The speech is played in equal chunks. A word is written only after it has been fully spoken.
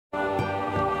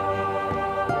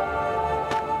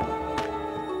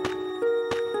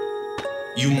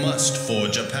You must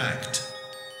forge a pact.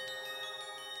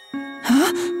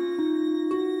 Huh?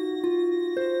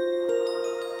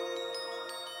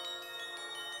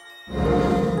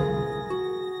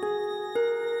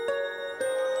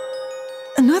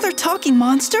 Another talking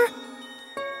monster?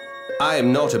 I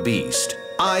am not a beast.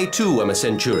 I too am a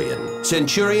Centurion.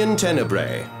 Centurion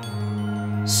Tenebrae.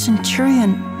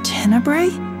 Centurion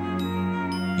Tenebrae?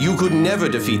 You could never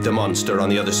defeat the monster on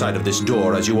the other side of this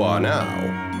door as you are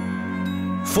now.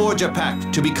 Forge a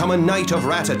pact to become a knight of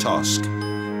Ratatosk.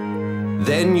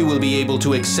 Then you will be able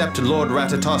to accept Lord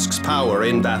Ratatosk's power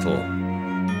in battle.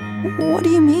 What do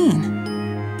you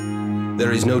mean?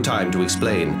 There is no time to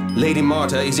explain. Lady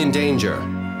Marta is in danger.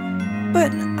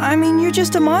 But, I mean, you're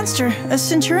just a monster, a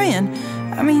Centurion.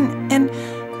 I mean, and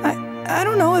I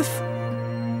don't know if...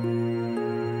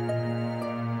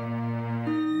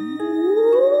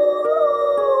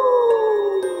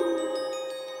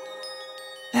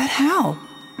 That how?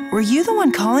 Were you the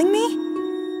one calling me?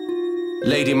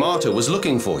 Lady Marta was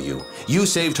looking for you. You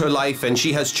saved her life and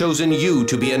she has chosen you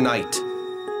to be a knight.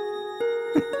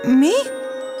 Me?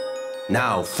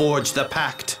 Now forge the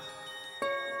pact.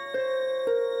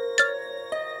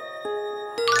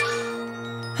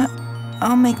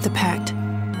 I'll make the pact.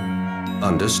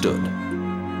 Understood.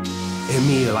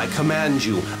 Emil, I command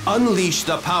you, unleash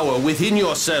the power within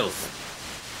yourself.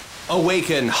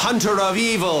 Awaken, hunter of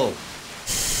evil!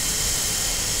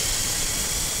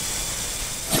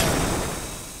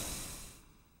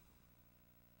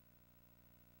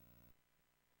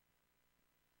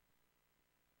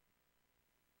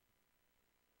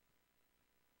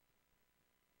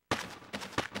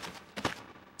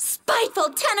 Spiteful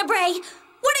Tenebrae!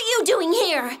 What are you doing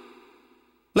here?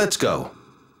 Let's go.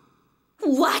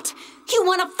 What? You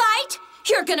want to fight?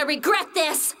 You're gonna regret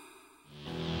this!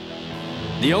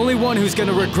 The only one who's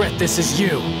gonna regret this is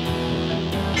you.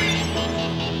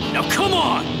 Now come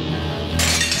on!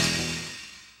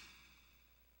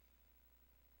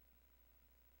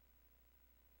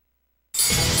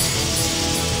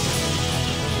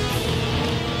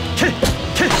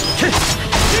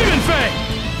 Demon Fang!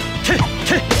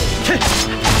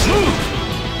 Move!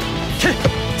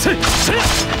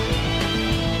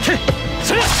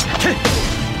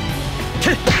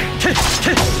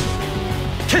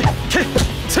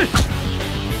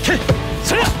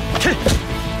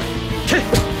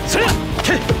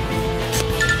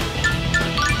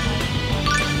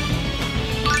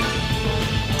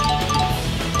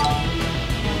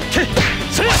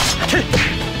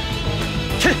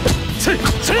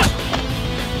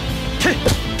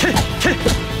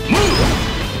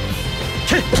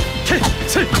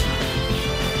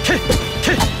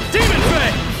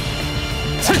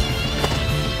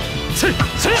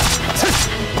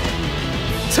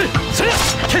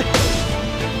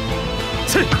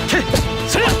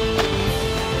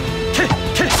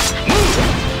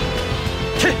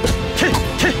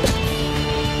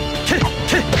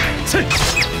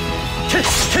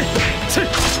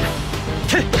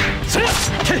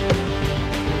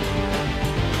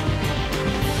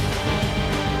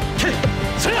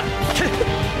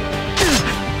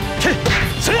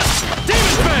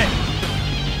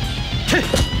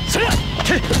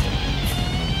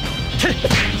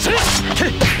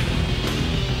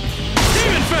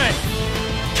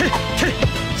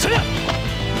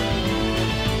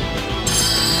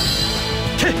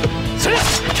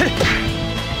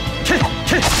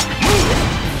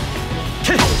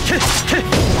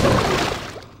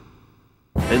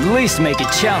 At least make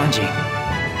it challenging.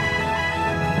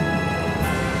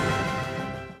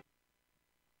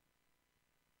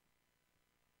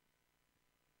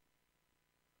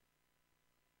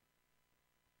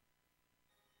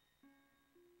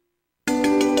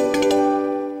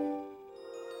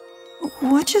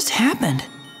 What just happened?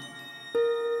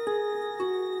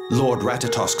 Lord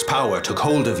Ratatosk's power took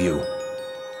hold of you.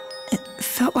 It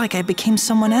felt like I became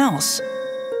someone else.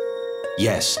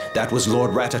 Yes, that was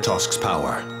Lord Ratatosk's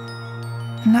power.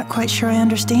 I'm not quite sure I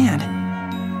understand.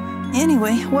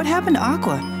 Anyway, what happened to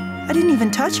Aqua? I didn't even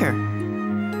touch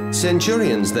her.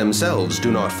 Centurions themselves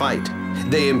do not fight.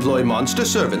 They employ monster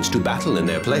servants to battle in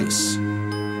their place.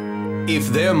 If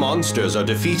their monsters are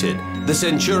defeated, the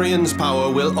Centurion's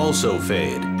power will also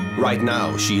fade. Right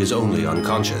now, she is only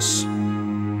unconscious.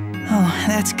 Oh,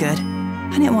 that's good. I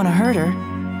didn't want to hurt her.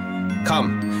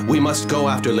 Come, we must go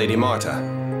after Lady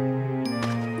Marta.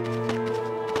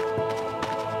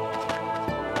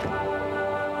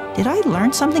 Did I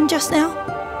learn something just now?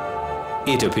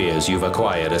 It appears you've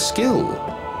acquired a skill.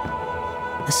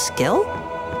 A skill?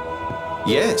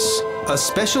 Yes, a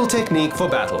special technique for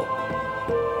battle.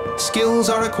 Skills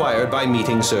are acquired by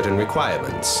meeting certain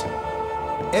requirements.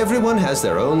 Everyone has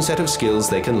their own set of skills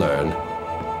they can learn.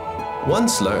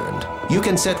 Once learned, you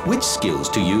can set which skills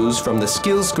to use from the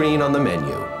skill screen on the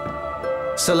menu.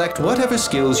 Select whatever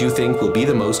skills you think will be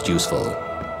the most useful.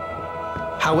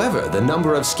 However, the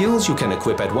number of skills you can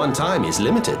equip at one time is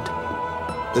limited.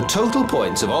 The total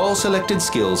points of all selected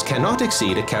skills cannot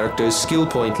exceed a character's skill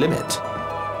point limit.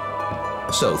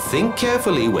 So think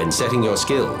carefully when setting your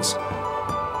skills.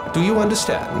 Do you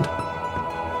understand?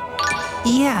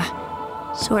 Yeah,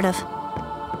 sort of.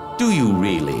 Do you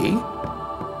really?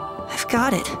 I've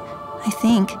got it, I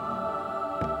think.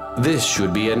 This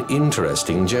should be an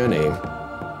interesting journey.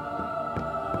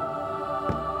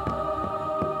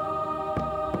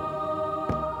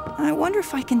 I wonder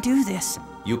if I can do this.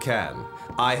 You can.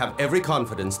 I have every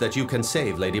confidence that you can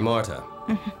save Lady Marta.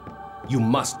 You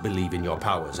must believe in your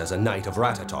powers as a Knight of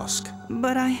Ratatosk.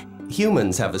 But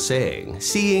Humans have a saying,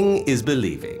 seeing is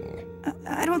believing.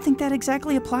 I don't think that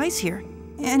exactly applies here.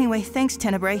 Anyway, thanks,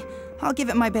 Tenebrae. I'll give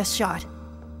it my best shot.